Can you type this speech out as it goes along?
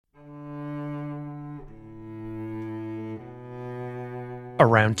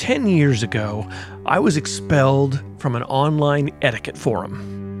Around 10 years ago, I was expelled from an online etiquette forum.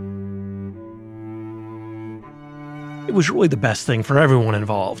 It was really the best thing for everyone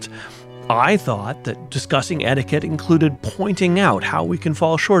involved. I thought that discussing etiquette included pointing out how we can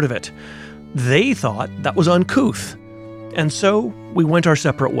fall short of it. They thought that was uncouth, and so we went our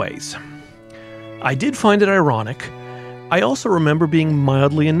separate ways. I did find it ironic. I also remember being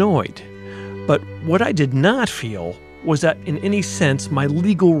mildly annoyed. But what I did not feel was that in any sense my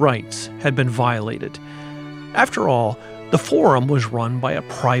legal rights had been violated. After all, the forum was run by a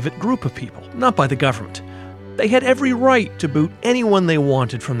private group of people, not by the government. They had every right to boot anyone they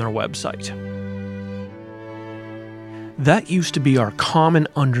wanted from their website. That used to be our common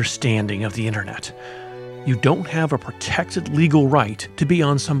understanding of the internet. You don't have a protected legal right to be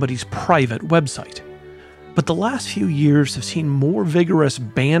on somebody's private website. But the last few years have seen more vigorous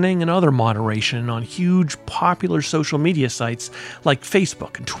banning and other moderation on huge popular social media sites like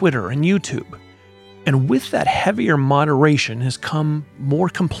Facebook and Twitter and YouTube. And with that heavier moderation has come more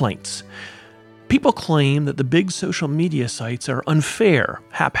complaints. People claim that the big social media sites are unfair,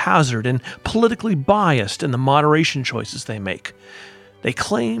 haphazard, and politically biased in the moderation choices they make. They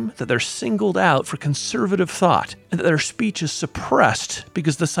claim that they're singled out for conservative thought and that their speech is suppressed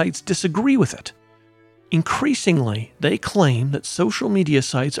because the sites disagree with it. Increasingly, they claim that social media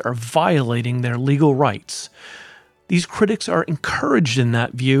sites are violating their legal rights. These critics are encouraged in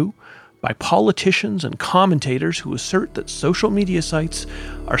that view by politicians and commentators who assert that social media sites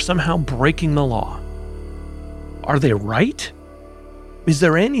are somehow breaking the law. Are they right? Is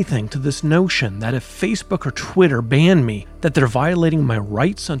there anything to this notion that if Facebook or Twitter ban me, that they're violating my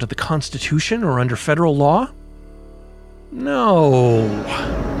rights under the Constitution or under federal law? No.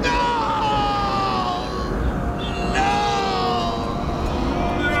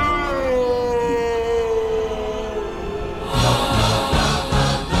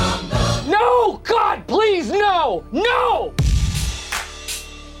 No!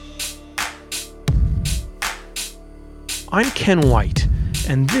 I'm Ken White,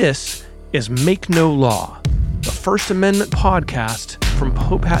 and this is Make No Law, the First Amendment podcast from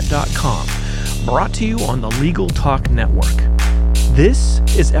Popehat.com, brought to you on the Legal Talk Network. This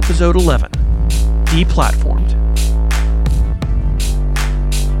is episode 11, Deplatformed.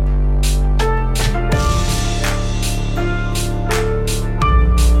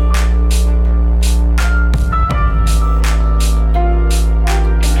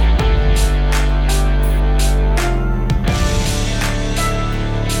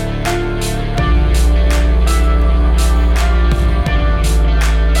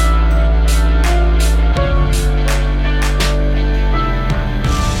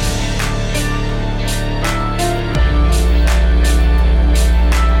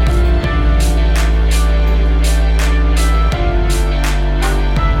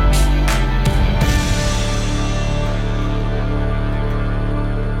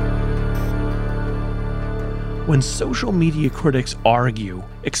 When social media critics argue,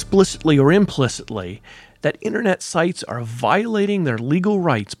 explicitly or implicitly, that internet sites are violating their legal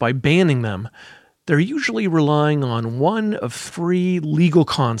rights by banning them, they're usually relying on one of three legal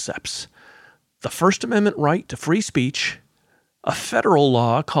concepts: the First Amendment right to free speech, a federal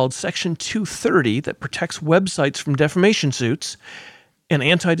law called Section 230 that protects websites from defamation suits, and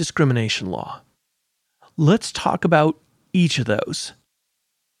anti-discrimination law. Let's talk about each of those.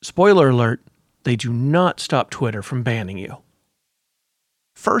 Spoiler alert, they do not stop Twitter from banning you.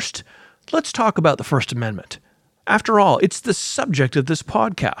 First, let's talk about the First Amendment. After all, it's the subject of this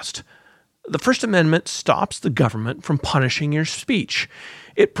podcast. The First Amendment stops the government from punishing your speech.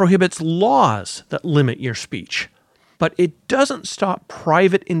 It prohibits laws that limit your speech. But it doesn't stop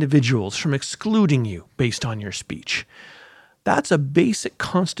private individuals from excluding you based on your speech. That's a basic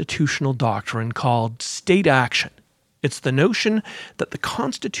constitutional doctrine called state action. It's the notion that the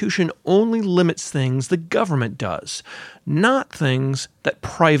Constitution only limits things the government does, not things that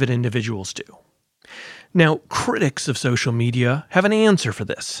private individuals do. Now, critics of social media have an answer for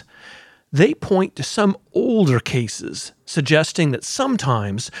this. They point to some older cases suggesting that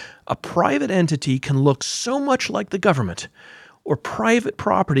sometimes a private entity can look so much like the government, or private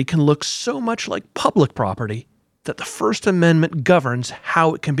property can look so much like public property, that the First Amendment governs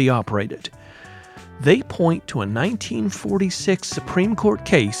how it can be operated. They point to a 1946 Supreme Court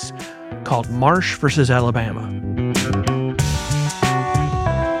case called Marsh v. Alabama.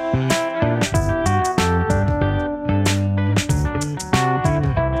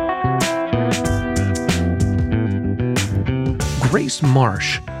 Grace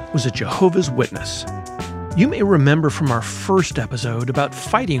Marsh was a Jehovah's Witness. You may remember from our first episode about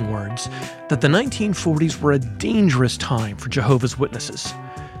fighting words that the 1940s were a dangerous time for Jehovah's Witnesses.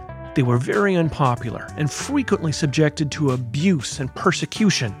 They were very unpopular and frequently subjected to abuse and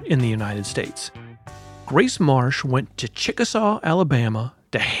persecution in the United States. Grace Marsh went to Chickasaw, Alabama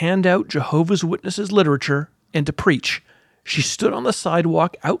to hand out Jehovah's Witnesses literature and to preach. She stood on the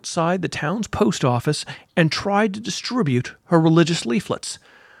sidewalk outside the town's post office and tried to distribute her religious leaflets.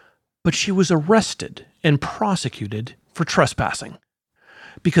 But she was arrested and prosecuted for trespassing.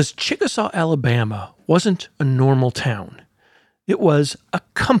 Because Chickasaw, Alabama wasn't a normal town. It was a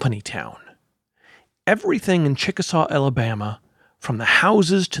company town. Everything in Chickasaw, Alabama, from the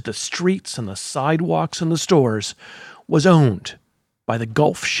houses to the streets and the sidewalks and the stores, was owned by the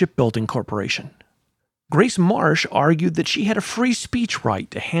Gulf Shipbuilding Corporation. Grace Marsh argued that she had a free speech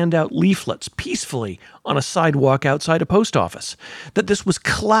right to hand out leaflets peacefully on a sidewalk outside a post office, that this was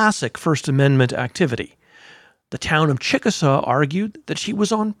classic First Amendment activity. The town of Chickasaw argued that she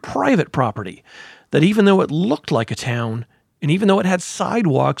was on private property, that even though it looked like a town, and even though it had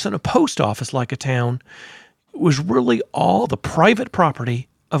sidewalks and a post office like a town, it was really all the private property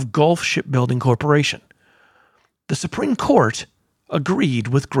of Gulf Shipbuilding Corporation. The Supreme Court agreed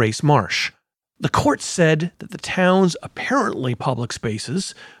with Grace Marsh. The court said that the town's apparently public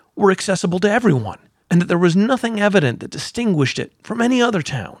spaces were accessible to everyone, and that there was nothing evident that distinguished it from any other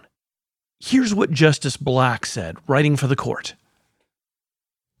town. Here's what Justice Black said, writing for the court.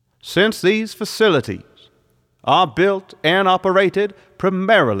 Since these facilities are built and operated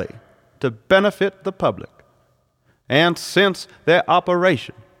primarily to benefit the public, and since their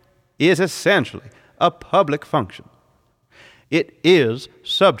operation is essentially a public function, it is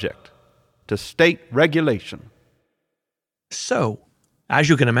subject to state regulation. So, as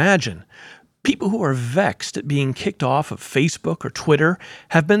you can imagine, people who are vexed at being kicked off of Facebook or Twitter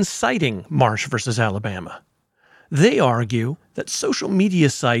have been citing Marsh versus Alabama. They argue that social media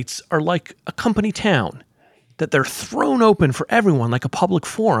sites are like a company town, that they're thrown open for everyone like a public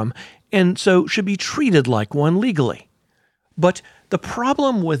forum, and so should be treated like one legally. But the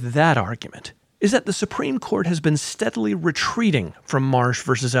problem with that argument is that the Supreme Court has been steadily retreating from Marsh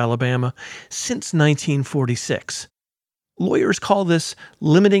versus Alabama since 1946. Lawyers call this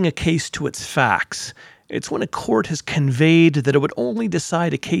limiting a case to its facts. It's when a court has conveyed that it would only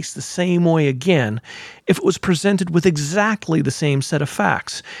decide a case the same way again if it was presented with exactly the same set of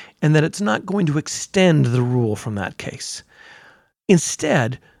facts, and that it's not going to extend the rule from that case.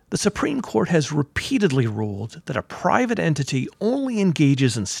 Instead, the Supreme Court has repeatedly ruled that a private entity only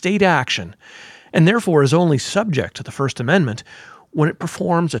engages in state action, and therefore is only subject to the First Amendment, when it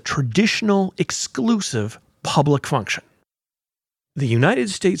performs a traditional, exclusive public function. The United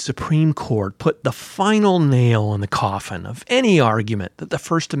States Supreme Court put the final nail in the coffin of any argument that the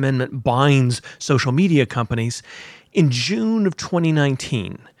First Amendment binds social media companies in June of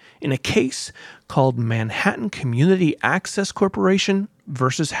 2019 in a case called Manhattan Community Access Corporation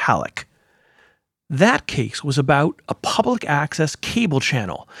versus Halleck. That case was about a public access cable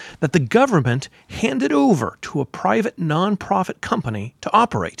channel that the government handed over to a private nonprofit company to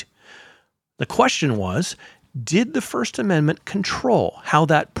operate. The question was, did the First Amendment control how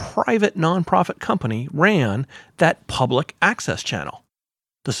that private nonprofit company ran that public access channel?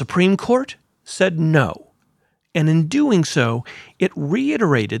 The Supreme Court said no. And in doing so, it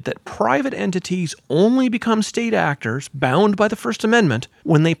reiterated that private entities only become state actors bound by the First Amendment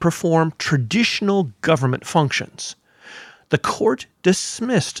when they perform traditional government functions. The court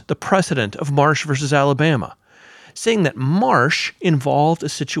dismissed the precedent of Marsh versus Alabama, saying that Marsh involved a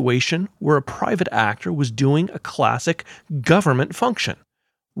situation where a private actor was doing a classic government function,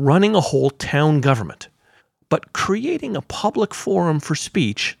 running a whole town government. But creating a public forum for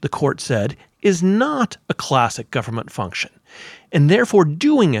speech, the court said, is not a classic government function, and therefore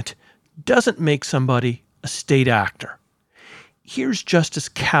doing it doesn't make somebody a state actor. Here's Justice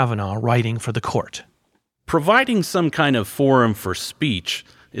Kavanaugh writing for the court. Providing some kind of forum for speech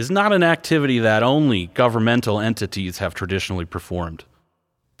is not an activity that only governmental entities have traditionally performed.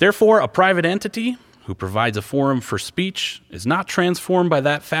 Therefore, a private entity who provides a forum for speech is not transformed by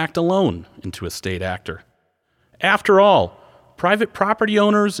that fact alone into a state actor. After all, private property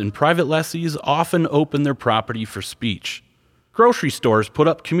owners and private lessees often open their property for speech. Grocery stores put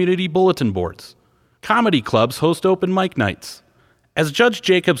up community bulletin boards. Comedy clubs host open mic nights. As Judge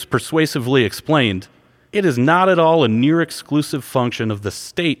Jacobs persuasively explained, it is not at all a near-exclusive function of the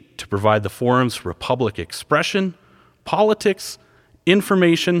state to provide the forums for public expression, politics,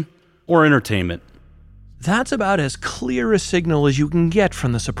 information, or entertainment. That's about as clear a signal as you can get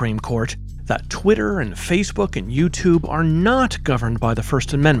from the Supreme Court that Twitter and Facebook and YouTube are not governed by the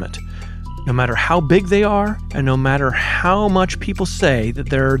First Amendment. no matter how big they are, and no matter how much people say that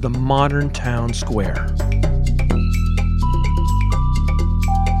they're the modern town square.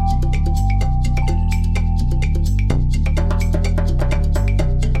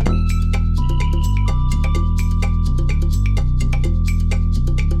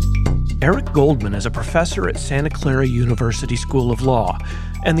 Eric Goldman is a professor at Santa Clara University School of Law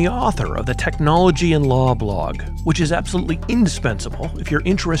and the author of the Technology and Law blog, which is absolutely indispensable if you're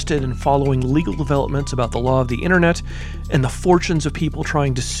interested in following legal developments about the law of the internet and the fortunes of people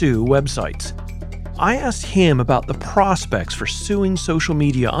trying to sue websites. I asked him about the prospects for suing social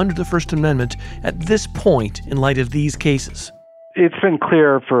media under the First Amendment at this point in light of these cases. It's been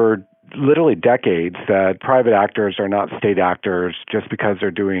clear for literally decades that private actors are not state actors just because they're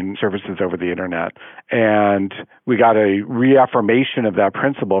doing services over the internet. And we got a reaffirmation of that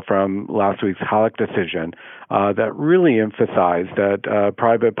principle from last week's Halleck decision that really emphasized that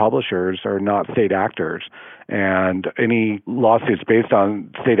private publishers are not state actors, and any lawsuits based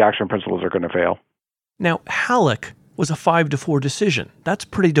on state action principles are going to fail. Now, Halleck was a 5-4 decision. That's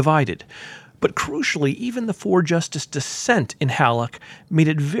pretty divided. But crucially, even the 4-justice dissent in Halleck made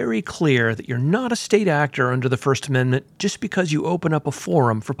it very clear that you're not a state actor under the First Amendment just because you open up a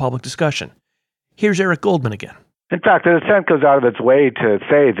forum for public discussion. Here's Eric Goldman again. In fact, the dissent goes out of its way to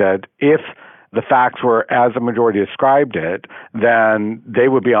say that if the facts were as the majority described it, then they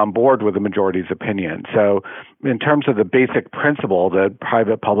would be on board with the majority's opinion. So in terms of the basic principle that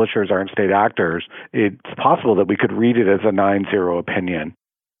private publishers aren't state actors, it's possible that we could read it as a 9-0 opinion.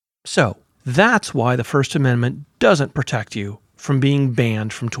 So, that's why the First Amendment doesn't protect you from being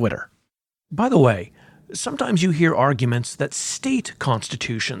banned from Twitter. By the way, sometimes you hear arguments that state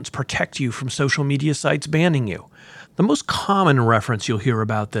constitutions protect you from social media sites banning you. The most common reference you'll hear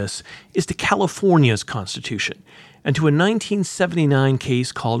about this is to California's constitution and to a 1979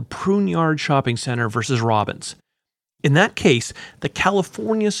 case called Pruneyard Shopping Center versus Robbins. In that case, the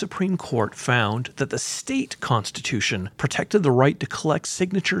California Supreme Court found that the state constitution protected the right to collect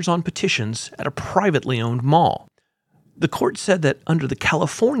signatures on petitions at a privately owned mall. The court said that under the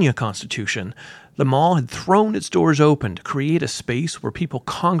California Constitution, the mall had thrown its doors open to create a space where people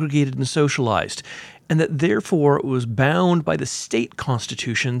congregated and socialized, and that therefore it was bound by the state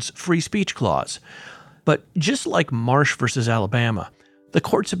constitution's free speech clause. But just like Marsh versus Alabama, the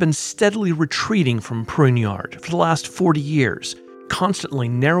courts have been steadily retreating from Pruneyard for the last 40 years, constantly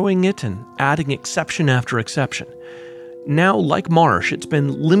narrowing it and adding exception after exception. Now, like Marsh, it's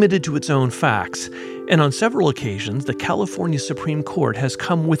been limited to its own facts, and on several occasions, the California Supreme Court has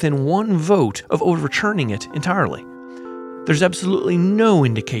come within one vote of overturning it entirely. There's absolutely no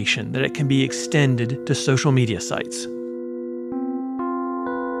indication that it can be extended to social media sites.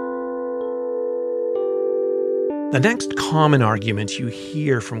 The next common argument you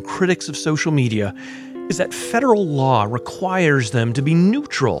hear from critics of social media is that federal law requires them to be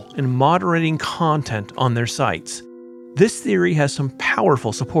neutral in moderating content on their sites. This theory has some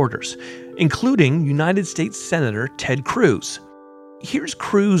powerful supporters, including United States Senator Ted Cruz. Here's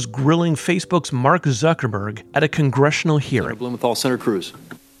Cruz grilling Facebook's Mark Zuckerberg at a congressional hearing. Senator Blumenthal, Senator Cruz.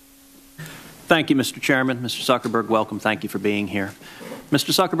 Thank you, Mr. Chairman. Mr. Zuckerberg, welcome. Thank you for being here.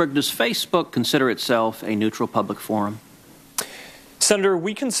 Mr. Zuckerberg, does Facebook consider itself a neutral public forum? Senator,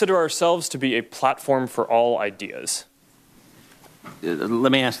 we consider ourselves to be a platform for all ideas.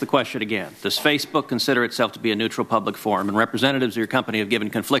 Let me ask the question again. Does Facebook consider itself to be a neutral public forum? And representatives of your company have given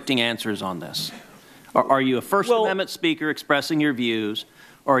conflicting answers on this. Are you a First Amendment speaker expressing your views,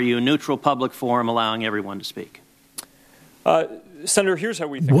 or are you a neutral public forum allowing everyone to speak? Senator, here's how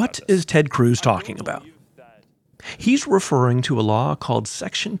we think What about this. is Ted Cruz talking about? He's referring to a law called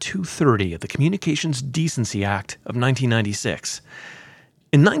Section 230 of the Communications Decency Act of 1996.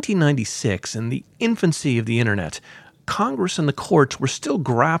 In 1996, in the infancy of the internet, Congress and the courts were still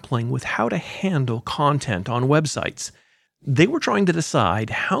grappling with how to handle content on websites. They were trying to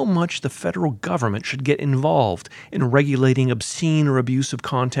decide how much the federal government should get involved in regulating obscene or abusive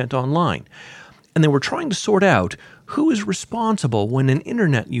content online. And they were trying to sort out who is responsible when an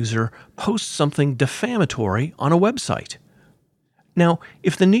internet user posts something defamatory on a website. Now,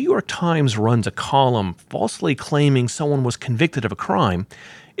 if the New York Times runs a column falsely claiming someone was convicted of a crime,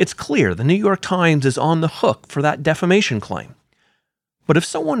 it's clear the New York Times is on the hook for that defamation claim. But if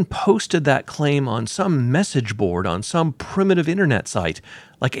someone posted that claim on some message board on some primitive internet site,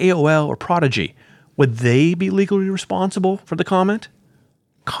 like AOL or Prodigy, would they be legally responsible for the comment?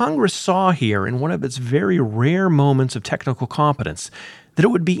 Congress saw here, in one of its very rare moments of technical competence, that it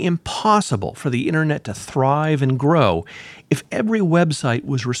would be impossible for the internet to thrive and grow if every website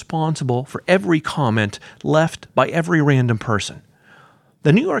was responsible for every comment left by every random person.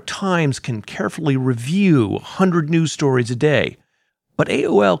 The New York Times can carefully review 100 news stories a day, but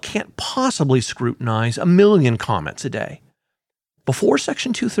AOL can't possibly scrutinize 1 million comments a day. Before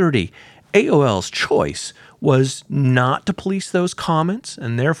Section 230, AOL's choice was not to police those comments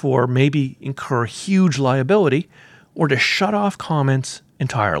and therefore maybe incur huge liability, or to shut off comments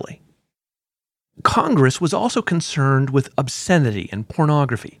entirely. Congress was also concerned with obscenity and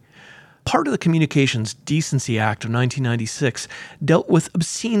pornography. Part of the Communications Decency Act of 1996 dealt with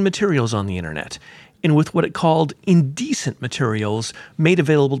obscene materials on the internet, and with what it called indecent materials made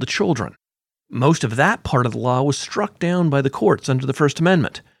available to children. Most of that part of the law was struck down by the courts under the First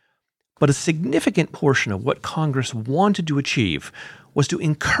Amendment. But a significant portion of what Congress wanted to achieve was to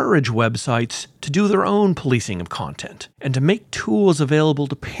encourage websites to do their own policing of content and to make tools available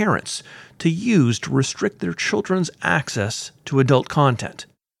to parents to use to restrict their children's access to adult content.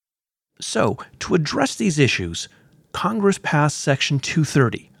 So, to address these issues, Congress passed Section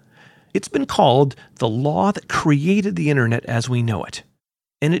 230. It's been called the law that created the internet as we know it,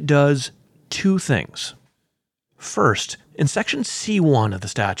 and it does two things. First, in Section C1 of the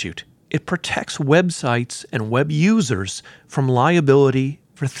statute, it protects websites and web users from liability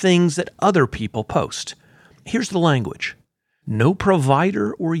for things that other people post. Here's the language. No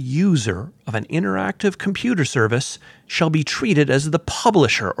provider or user of an interactive computer service shall be treated as the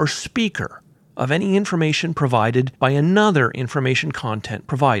publisher or speaker of any information provided by another information content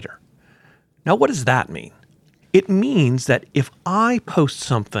provider. Now, what does that mean? It means that if I post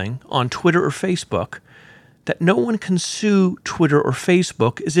something on Twitter or Facebook, that no one can sue Twitter or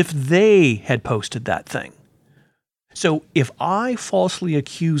Facebook as if they had posted that thing. So if I falsely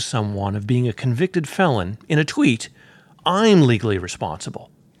accuse someone of being a convicted felon in a tweet, I'm legally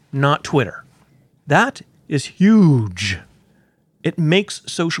responsible, not Twitter. That is huge. It makes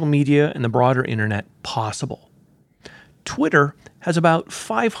social media and the broader internet possible. Twitter has about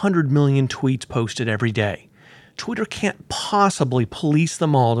 500 million tweets posted every day. Twitter can't possibly police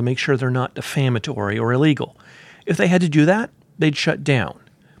them all to make sure they're not defamatory or illegal. If they had to do that, they'd shut down.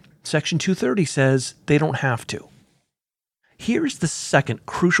 Section 230 says they don't have to. Here's the second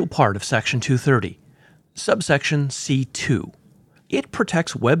crucial part of Section 230, subsection C2. It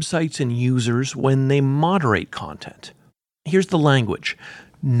protects websites and users when they moderate content. Here's the language.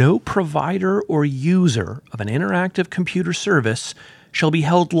 No provider or user of an interactive computer service shall be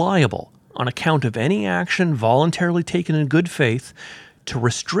held liable on account of any action voluntarily taken in good faith to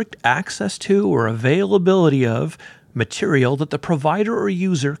restrict access to or availability of material that the provider or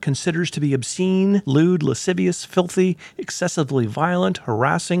user considers to be obscene, lewd, lascivious, filthy, excessively violent,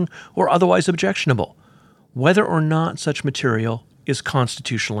 harassing, or otherwise objectionable, whether or not such material is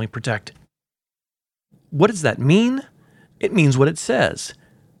constitutionally protected. What does that mean? It means what it says,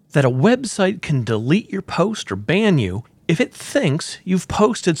 that a website can delete your post or ban you if it thinks you've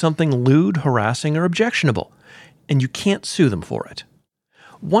posted something lewd, harassing, or objectionable, and you can't sue them for it.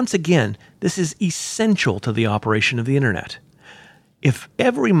 Once again, this is essential to the operation of the internet. If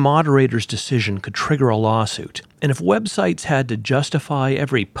every moderator's decision could trigger a lawsuit, and if websites had to justify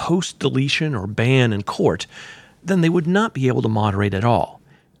every post deletion or ban in court, then they would not be able to moderate at all,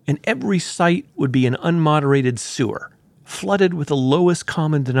 and every site would be an unmoderated sewer, flooded with the lowest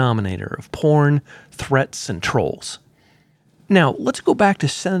common denominator of porn, threats, and trolls. Now, let's go back to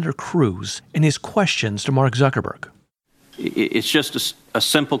Senator Cruz and his questions to Mark Zuckerberg. It's just a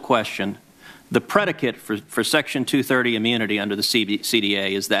simple question. The predicate for Section 230 immunity under the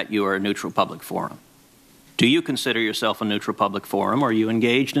CDA is that you are a neutral public forum. Do you consider yourself a neutral public forum, or are you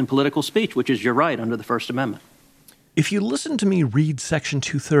engaged in political speech, which is your right under the First Amendment? If you listen to me read Section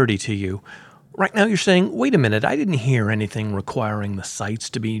 230 to you, right now you're saying, wait a minute, I didn't hear anything requiring the sites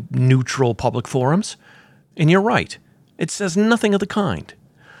to be neutral public forums. And you're right. It says nothing of the kind.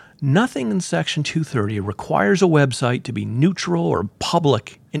 Nothing in Section 230 requires a website to be neutral or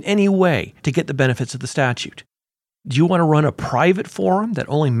public in any way to get the benefits of the statute. Do you want to run a private forum that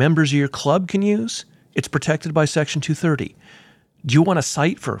only members of your club can use? It's protected by Section 230. Do you want a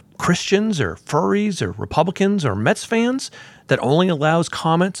site for Christians or furries or Republicans or Mets fans that only allows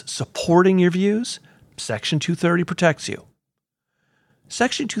comments supporting your views? Section 230 protects you.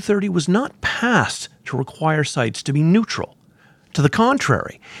 Section 230 was not passed to require sites to be neutral. To the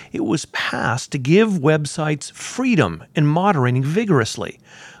contrary, it was passed to give websites freedom in moderating vigorously,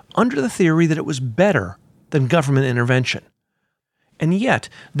 under the theory that it was better than government intervention. And yet,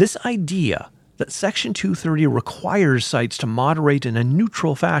 this idea that Section 230 requires sites to moderate in a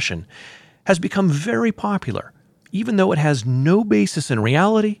neutral fashion has become very popular, even though it has no basis in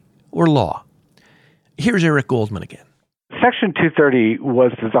reality or law. Here's Eric Goldman again. Section 230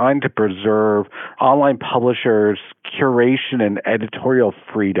 was designed to preserve online publishers' curation and editorial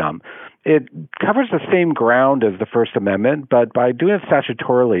freedom. It covers the same ground as the First Amendment, but by doing it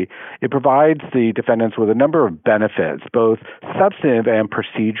statutorily, it provides the defendants with a number of benefits, both substantive and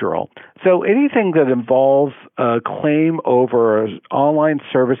procedural. So anything that involves a claim over online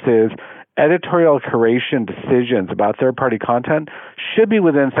services, editorial curation decisions about third-party content should be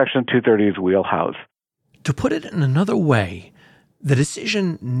within Section 230's wheelhouse. To put it in another way, the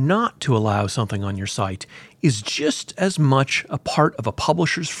decision not to allow something on your site is just as much a part of a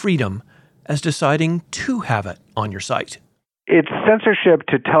publisher's freedom as deciding to have it on your site. It's censorship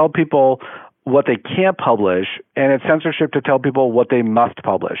to tell people what they can't publish, and it's censorship to tell people what they must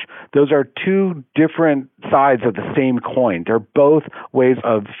publish. Those are two different sides of the same coin. They're both ways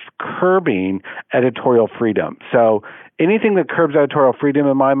of curbing editorial freedom. So anything that curbs editorial freedom,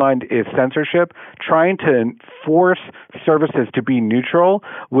 in my mind, is censorship. Trying to force services to be neutral,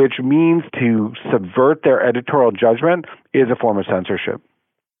 which means to subvert their editorial judgment, is a form of censorship.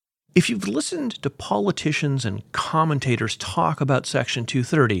 If you've listened to politicians and commentators talk about Section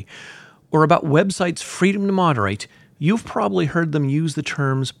 230, or about websites' freedom to moderate, you've probably heard them use the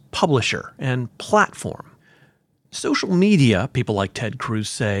terms publisher and platform. Social media, people like Ted Cruz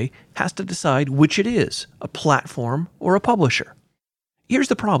say, has to decide which it is, a platform or a publisher. Here's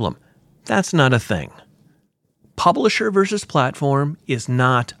the problem. That's not a thing. Publisher versus platform is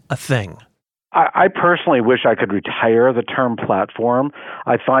not a thing. I personally wish I could retire the term platform.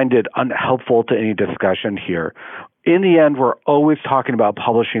 I find it unhelpful to any discussion here. In the end, we're always talking about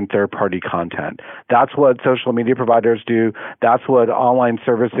publishing third-party content. That's what social media providers do. That's what online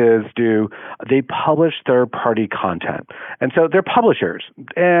services do. They publish third-party content. And so they're publishers.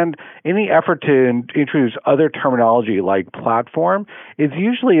 And any effort to introduce other terminology like platform is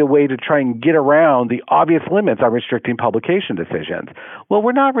usually a way to try and get around the obvious limits on restricting publication decisions. Well,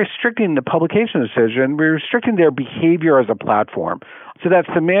 we're not restricting the publication decision. We're restricting their behavior as a platform. So that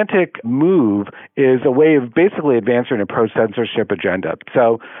semantic move is a way of basically advancing a pro-censorship agenda.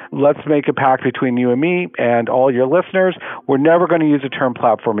 So let's make a pact between you and me and all your listeners. We're never going to use the term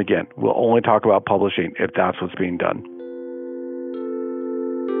platform again. We'll only talk about publishing if that's what's being done.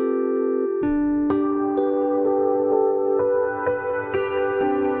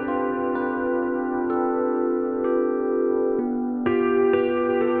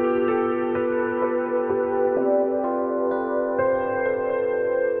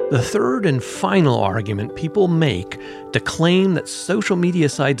 The third and final argument people make to claim that social media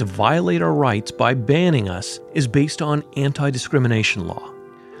sites violate our rights by banning us is based on anti-discrimination law.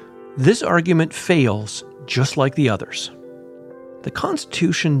 This argument fails just like the others. The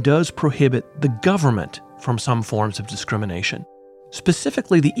Constitution does prohibit the government from some forms of discrimination.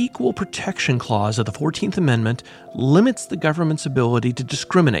 Specifically, the Equal Protection Clause of the 14th Amendment limits the government's ability to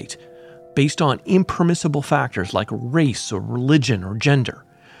discriminate based on impermissible factors like race or religion or gender.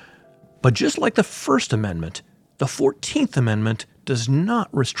 But just like the First Amendment, the 14th Amendment does not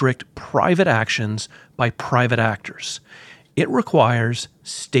restrict private actions by private actors. It requires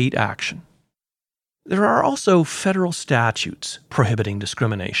state action. There are also federal statutes prohibiting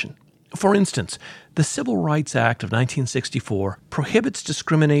discrimination. For instance, the Civil Rights Act of 1964 prohibits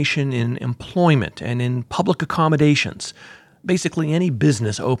discrimination in employment and in public accommodations, basically any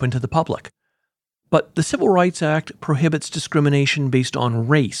business open to the public. But the Civil Rights Act prohibits discrimination based on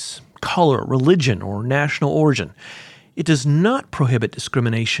race, color, religion, or national origin. It does not prohibit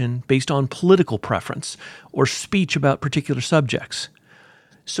discrimination based on political preference or speech about particular subjects.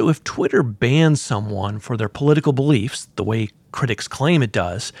 So if Twitter bans someone for their political beliefs, the way critics claim it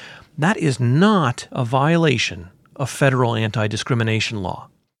does, that is not a violation of federal anti-discrimination law.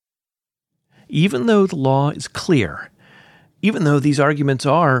 Even though the law is clear, even though these arguments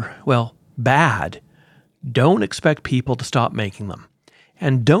are, well, bad, don't expect people to stop making them.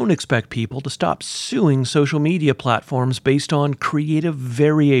 And don't expect people to stop suing social media platforms based on creative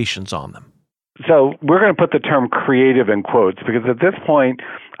variations on them. So we're going to put the term creative in quotes because at this point,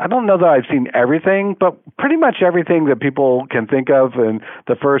 I don't know that I've seen everything, but pretty much everything that people can think of in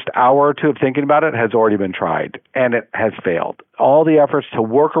the first hour or two of thinking about it has already been tried, and it has failed. All the efforts to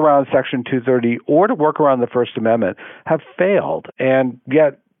work around Section 230 or to work around the First Amendment have failed, and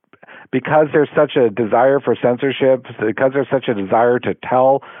yet because there's such a desire for censorship, because there's such a desire to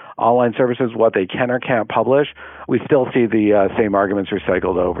tell online services what they can or can't publish, we still see the same arguments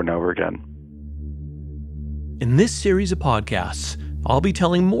recycled over and over again. In this series of podcasts, I'll be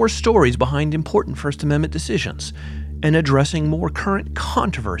telling more stories behind important First Amendment decisions and addressing more current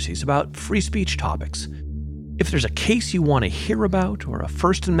controversies about free speech topics. If there's a case you want to hear about or a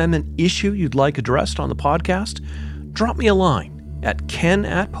First Amendment issue you'd like addressed on the podcast, drop me a line at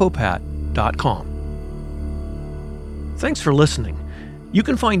ken@popat.com. Thanks for listening. You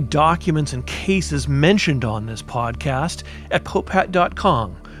can find documents and cases mentioned on this podcast at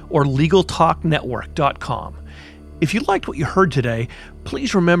popat.com or legaltalknetwork.com. If you liked what you heard today,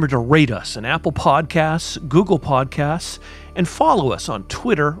 please remember to rate us on Apple Podcasts, Google Podcasts, and follow us on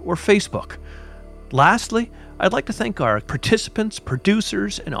Twitter or Facebook. Lastly, I'd like to thank our participants,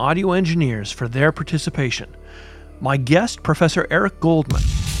 producers, and audio engineers for their participation. My guest, Professor Eric Goldman.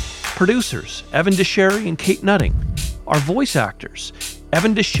 Producers, Evan DeSherry and Kate Nutting. Our voice actors,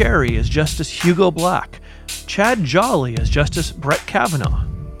 Evan DeSherry as Justice Hugo Black, Chad Jolly as Justice Brett Kavanaugh,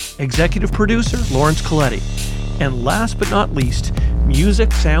 executive producer Lawrence Coletti, and last but not least,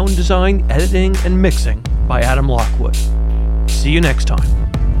 music, sound design, editing, and mixing by Adam Lockwood. See you next time.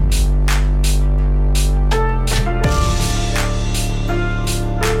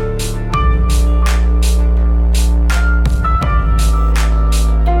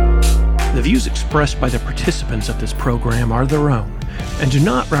 The views expressed by the participants of this program are their own and do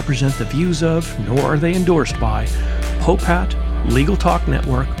not represent the views of, nor are they endorsed by, Popat, Legal Talk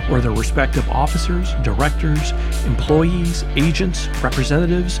Network, or their respective officers, directors, employees, agents,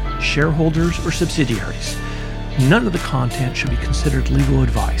 representatives, shareholders, or subsidiaries. None of the content should be considered legal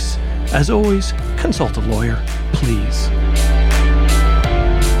advice. As always, consult a lawyer, please.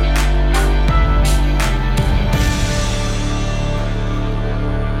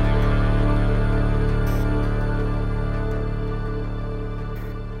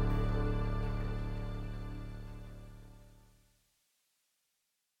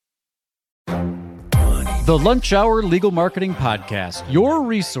 The Lunch Hour Legal Marketing Podcast, your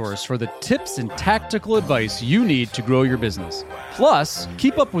resource for the tips and tactical advice you need to grow your business. Plus,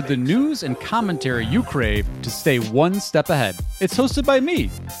 keep up with the news and commentary you crave to stay one step ahead. It's hosted by me,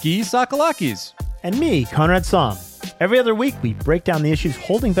 Guy Sakalakis. And me, Conrad Somm. Every other week, we break down the issues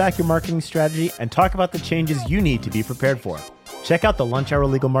holding back your marketing strategy and talk about the changes you need to be prepared for. Check out the Lunch Hour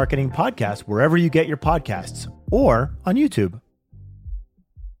Legal Marketing Podcast wherever you get your podcasts or on YouTube.